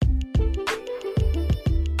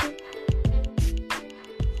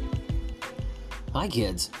Hi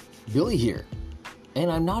kids, Billy here.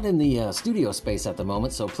 And I'm not in the studio space at the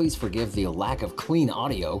moment, so please forgive the lack of clean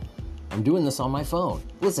audio. I'm doing this on my phone.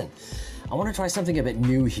 Listen, I want to try something a bit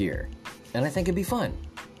new here, and I think it'd be fun.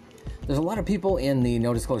 There's a lot of people in the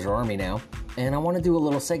No Disclosure Army now, and I want to do a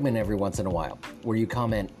little segment every once in a while where you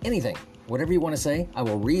comment anything. Whatever you want to say, I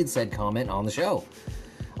will read said comment on the show.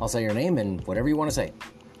 I'll say your name and whatever you want to say.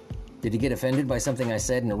 Did you get offended by something I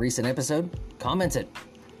said in a recent episode? Comment it,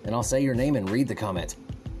 and I'll say your name and read the comment.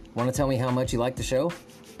 Want to tell me how much you like the show?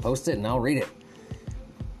 Post it and I'll read it.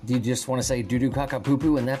 Do you just want to say doo-doo caca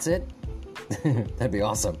poo-poo and that's it? That'd be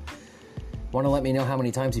awesome. Want to let me know how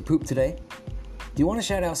many times you pooped today? Do you want to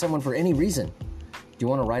shout out someone for any reason? Do you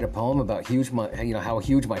want to write a poem about how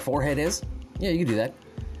huge my forehead is? Yeah, you can do that.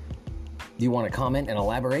 Do you want to comment and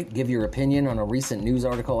elaborate? Give your opinion on a recent news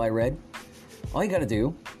article I read? All you got to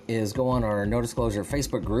do is go on our No Disclosure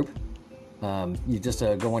Facebook group. You just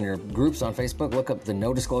go on your groups on Facebook, look up the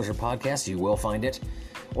No Disclosure Podcast, you will find it.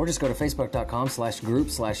 Or just go to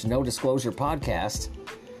facebook.com/group/No Disclosure Podcast.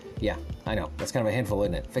 Yeah, I know, that's kind of a handful,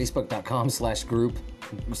 isn't it? Facebook.com/group.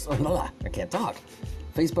 I can't talk.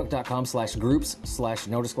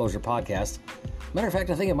 Facebook.com/groups/No Disclosure Podcast. Matter of fact,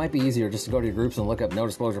 I think it might be easier just to go to your groups and look up No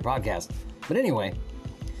Disclosure Podcast. But anyway,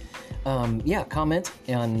 comment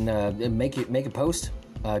and make a post.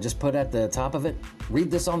 Just put at the top of it, read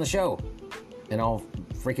this on the show, and I'll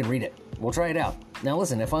freaking read it. We'll try it out. Now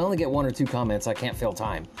listen, if I only get 1 or 2 comments, I can't fill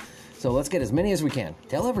time. So let's get as many as we can.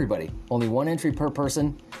 Tell everybody. Only 1 entry per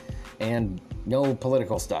person, and no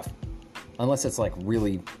political stuff. Unless it's like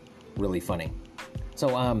really, really funny. So,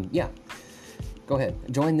 go ahead.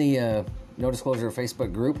 Join the No Disclosure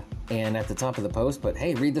Facebook group, and at the top of the post, but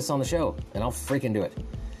hey, read this on the show, and I'll freaking do it.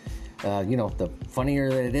 The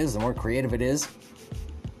funnier that it is, the more creative it is.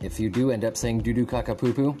 If you do end up saying doo-doo caca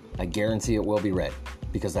poo-poo, I guarantee it will be read,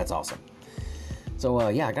 because that's awesome. So,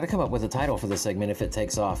 I got to come up with a title for this segment if it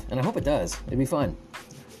takes off, and I hope it does. It'd be fun.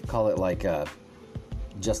 Call it like,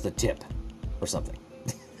 just a tip or something.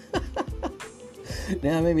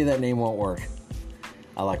 Nah, maybe that name won't work.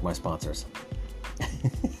 I like my sponsors.